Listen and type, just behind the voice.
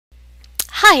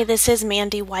Hi, this is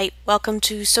Mandy White. Welcome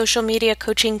to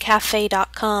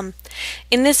socialmediacoachingcafe.com.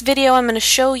 In this video, I'm going to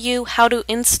show you how to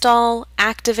install,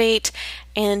 activate,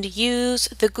 and use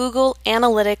the Google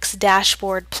Analytics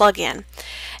Dashboard plugin.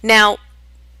 Now,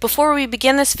 before we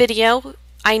begin this video,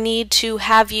 I need to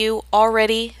have you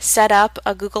already set up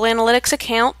a Google Analytics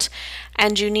account,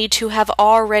 and you need to have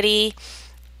already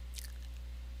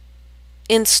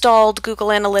installed Google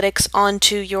Analytics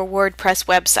onto your WordPress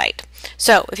website.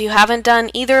 So if you haven't done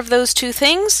either of those two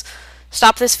things,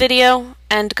 stop this video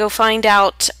and go find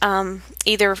out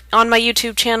either on my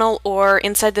YouTube channel or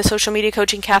inside the Social Media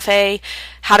Coaching Cafe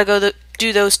how to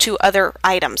do those two other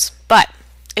items. But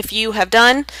if you have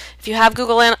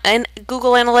Google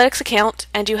Analytics account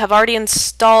and you have already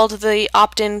installed the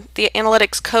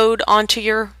analytics code onto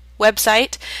your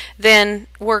website, then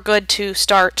we're good to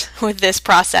start with this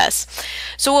process.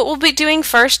 So what we'll be doing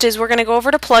first is we're going to go over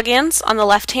to plugins on the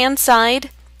left hand side,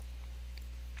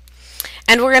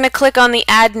 and we're going to click on the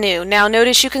add new. Now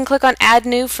notice you can click on add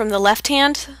new from the left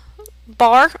hand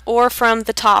bar or from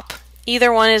the top.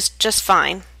 Either one is just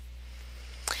fine.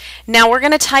 Now we're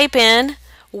going to type in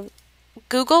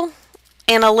Google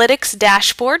Analytics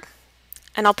Dashboard,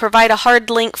 and I'll provide a hard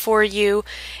link for you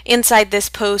inside this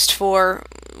post for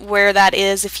where that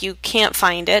is if you can't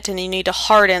find it and you need to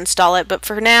hard install it. But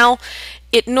for now,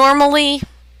 it normally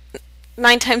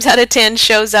 9 times out of 10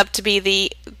 shows up to be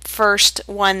the first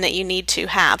one that you need to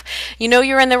have. You know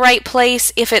you're in the right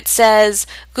place if it says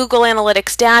Google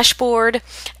Analytics Dashboard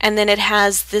and then it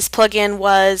has this plugin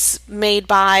was made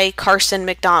by Carson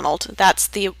McDonald. That's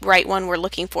the right one we're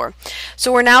looking for.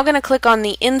 So we're now going to click on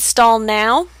the Install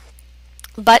Now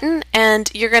button, and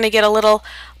you're going to get a little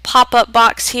pop-up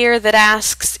box here that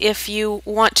asks if you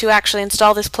want to actually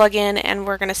install this plugin, and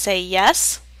we're going to say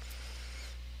yes.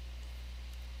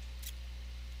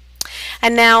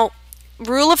 And now,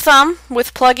 rule of thumb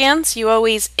with plugins, you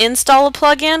always install a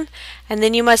plugin and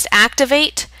then you must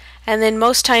activate, and then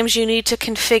most times you need to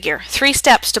configure. 3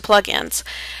 steps to plugins.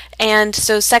 And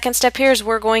so second step here is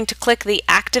we're going to click the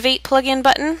Activate Plugin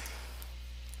button.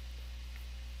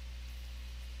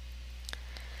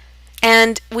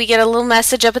 And we get a little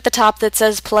message up at the top that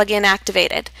says plugin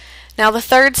activated. Now the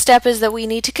third step is that we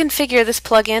need to configure this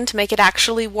plugin to make it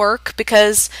actually work,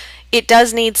 because it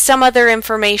does need some other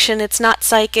information. It's not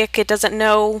psychic. It doesn't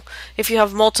know if you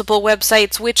have multiple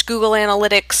websites which Google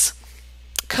Analytics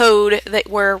code that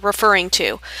we're referring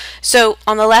to. So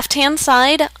on the left hand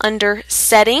side under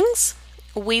Settings,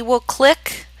 we will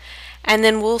click and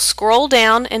then we'll scroll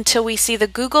down until we see the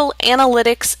Google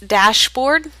Analytics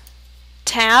Dashboard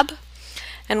tab,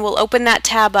 and we'll open that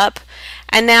tab up,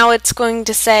 and now it's going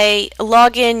to say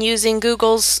log in using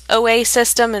Google's OA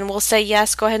system, and we'll say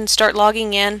yes. Go ahead and start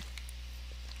logging in.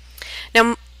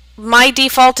 Now my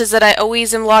default is that I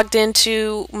always am logged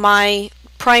into my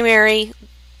primary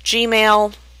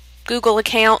Gmail Google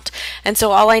account, and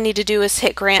so all I need to do is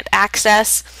hit grant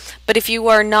access. But if you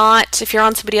are not, if you're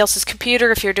on somebody else's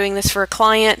computer, if you're doing this for a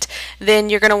client, then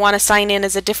you're going to want to sign in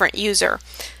as a different user.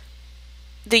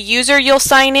 The user you'll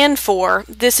sign in for,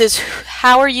 this is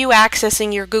how are you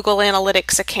accessing your Google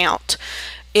Analytics account.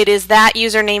 It is that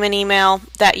username and email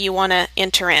that you want to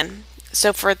enter in.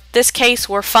 So for this case,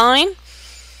 we're fine.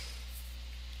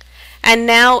 And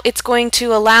now it's going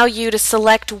to allow you to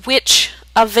select which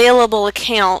available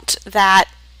account that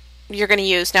you're going to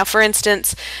use. Now for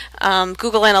instance,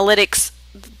 Google Analytics,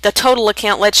 the total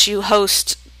account lets you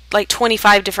host like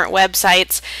 25 different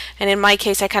websites, and in my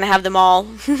case I kind of have them all.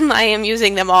 I am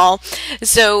using them all.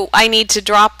 So I need to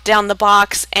drop down the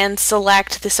box and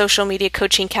select the Social Media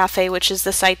Coaching Cafe, which is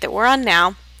the site that we're on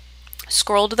now.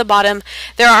 Scroll to the bottom.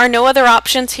 There are no other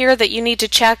options here that you need to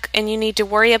check and you need to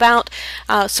worry about.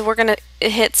 So we're going to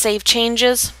hit Save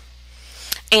Changes,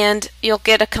 and you'll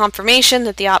get a confirmation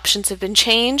that the options have been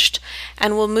changed,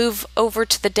 and we'll move over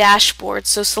to the dashboard.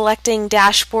 So selecting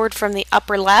Dashboard from the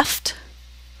upper left,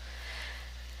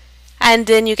 and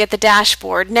then you get the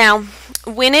dashboard. Now,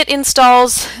 when it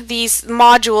installs these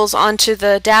modules onto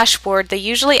the dashboard, they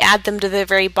usually add them to the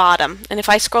very bottom. And if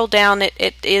I scroll down,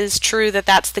 it is true that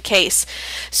that's the case.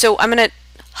 So I'm going to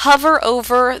hover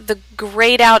over the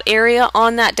grayed out area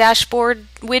on that dashboard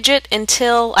widget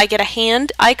until I get a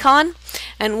hand icon.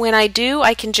 And when I do,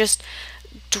 I can just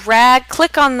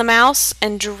click on the mouse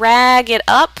and drag it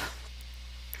up,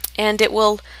 and it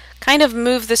will kind of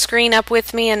move the screen up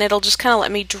with me, and it'll just kind of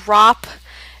let me drop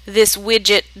this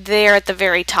widget there at the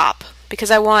very top, because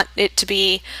I want it to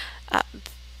be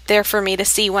there for me to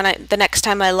see when the next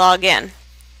time I log in.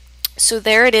 So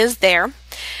there it is there.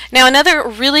 Now another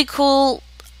really cool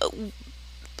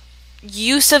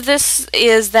use of this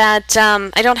is that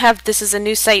I don't have, this is a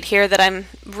new site here that I'm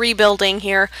rebuilding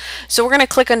here, so we're going to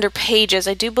click under pages.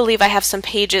 I do believe I have some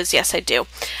pages. Yes, I do.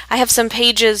 I have some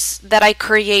pages that I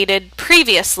created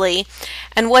previously,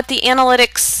 and what the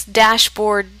analytics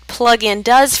dashboard plugin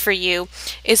does for you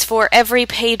is for every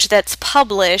page that's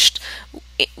published,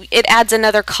 it adds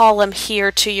another column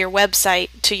here to your website,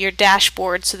 to your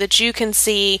dashboard, so that you can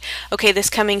see, okay,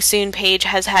 this coming soon page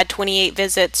has had 28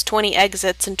 visits, 20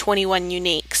 exits, and 21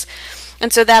 uniques.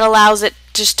 And so that allows it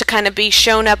just to kind of be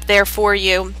shown up there for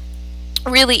you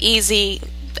really easy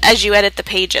as you edit the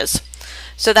pages.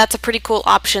 So that's a pretty cool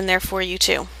option there for you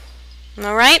too.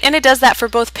 Alright, and it does that for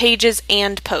both pages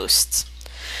and posts.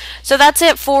 So that's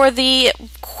it for the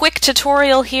quick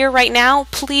tutorial here right now.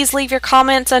 Please leave your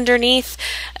comments underneath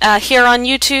here on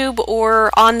YouTube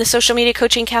or on the Social Media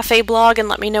Coaching Cafe blog and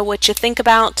let me know what you think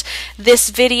about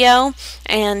this video.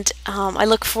 And I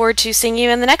look forward to seeing you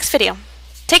in the next video.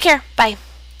 Take care. Bye.